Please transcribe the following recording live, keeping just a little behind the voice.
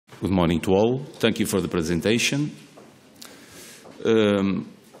Good morning to all. Thank you for the presentation.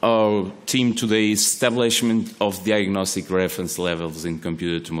 Our theme today is establishment of diagnostic reference levels in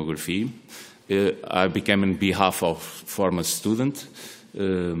computed tomography. I became on behalf of former student.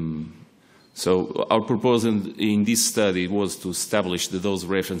 So our proposal in this study was to establish those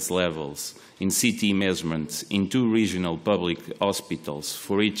reference levels in CT measurements in 2 regional public hospitals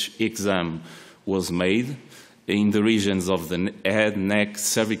for each exam was made in the regions of the head, neck,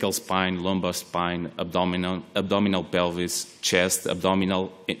 cervical spine, lumbar spine, abdominal pelvis, chest,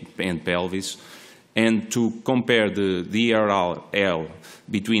 abdominal and pelvis, and to compare the DRL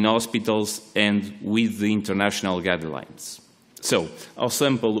between hospitals and with the international guidelines. So our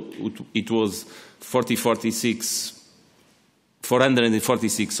sample, it was 446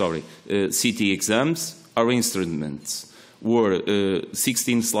 CT exams. Our instruments were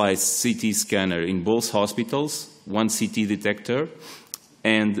 16 slice CT scanner in both hospitals, 1 CT detector,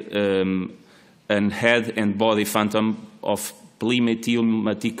 and an head and body phantom of polymethyl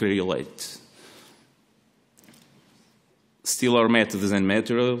methacrylate. Still our methods and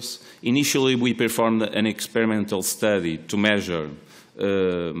materials. Initially, we performed an experimental study to measure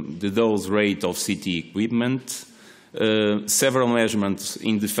the dose rate of CT equipment. Several measurements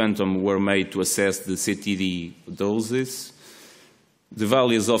in the phantom were made to assess the CTD doses. The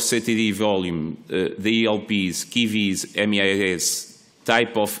values of CTD volume, the ELPs, KVs, MEIS,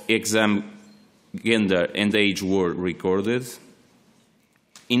 type of exam, gender, and age were recorded.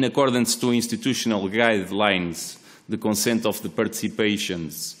 In accordance to institutional guidelines, the consent of the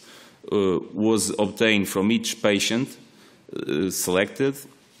participants was obtained from each patient selected.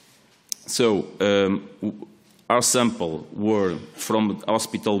 So our sample were from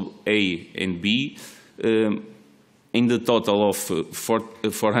hospital A and B in the total of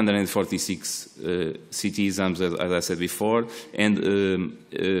 446 CT exams, as I said before, and the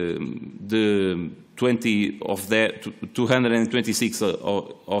 226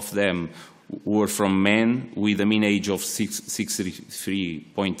 of them were from men with a mean age of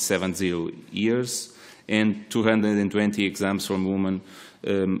 63.70 years, and 220 exams from women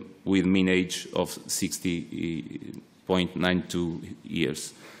with mean age of 60.92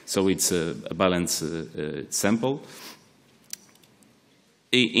 years. So it's a balanced sample.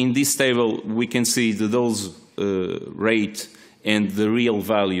 In this table, we can see the dose rate and the real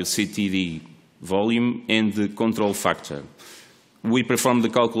value CTD volume and the control factor. We performed the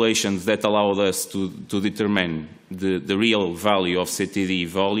calculations that allowed us to determine the real value of CTD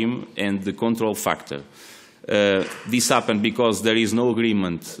volume and the control factor. This happened because there is no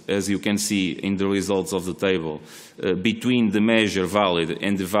agreement, as you can see in the results of the table, between the measure valid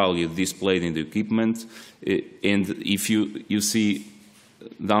and the value displayed in the equipment. And if you see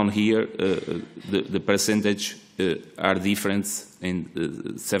down here, the percentage are different, in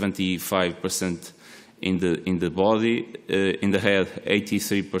 75% in the body, in the head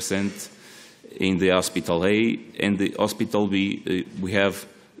 83%, in the hospital A, and the hospital B we have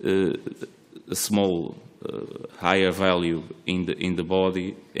a small higher value in the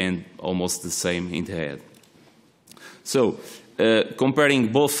body and almost the same in the head. So comparing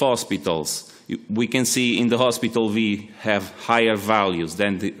both hospitals, we can see in the hospital V have higher values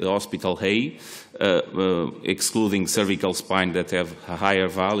than the hospital A, excluding cervical spine that have a higher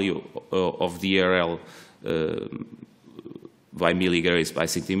value of DRL by milligrams by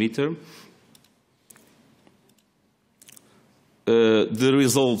centimeter. The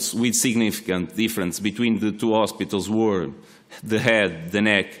results with significant difference between the 2 hospitals were the head, the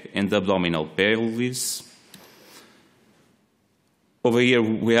neck, and the abdominal pelvis. Over here,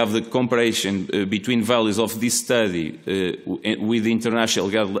 we have the comparison between values of this study with international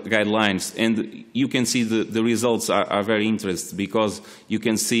guidelines, and you can see the results are very interesting because you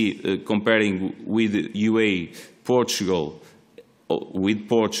can see comparing with UA, Portugal, with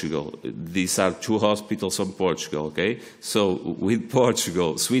Portugal. These are 2 hospitals from Portugal, okay? So with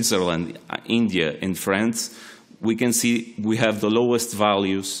Portugal, Switzerland, India, and France, we can see we have the lowest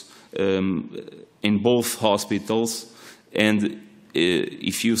values in both hospitals, and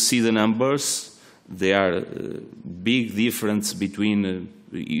if you see the numbers, there are big difference between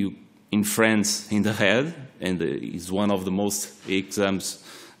in France in the head, and is one of the most exams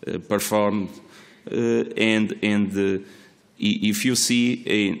performed, and if you see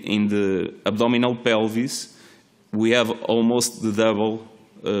in the abdominal pelvis, we have almost the double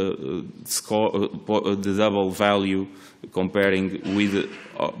the double value comparing with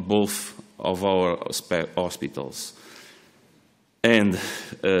both of our hospitals. And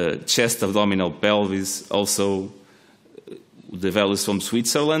chest, abdominal pelvis, also the values from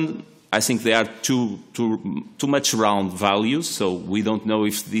Switzerland I think they are too much round values, so we don't know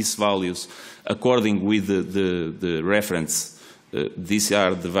if these values, according with the reference, these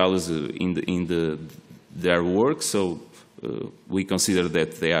are the values in their work, so we consider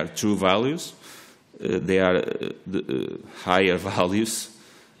that they are true values. They are higher values.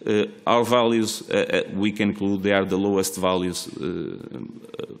 Our values, we conclude they are the lowest values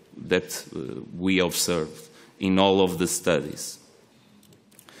that we observed in all of the studies.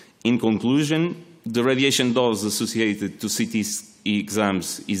 In conclusion, the radiation dose associated to CT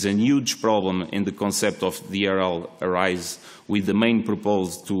exams is a huge problem, and the concept of DRL arises with the main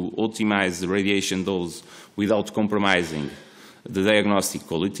proposal to optimize the radiation dose without compromising the diagnostic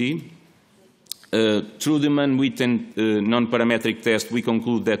quality. Through the Mann-Whitten non-parametric test, we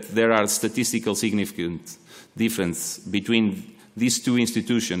conclude that there are statistical significant differences between these two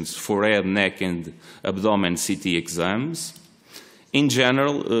institutions for head, neck, and abdomen CT exams. In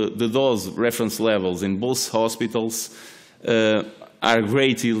general, the dose reference levels in both hospitals are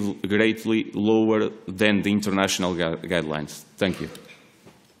greatly lower than the international guidelines. Thank you.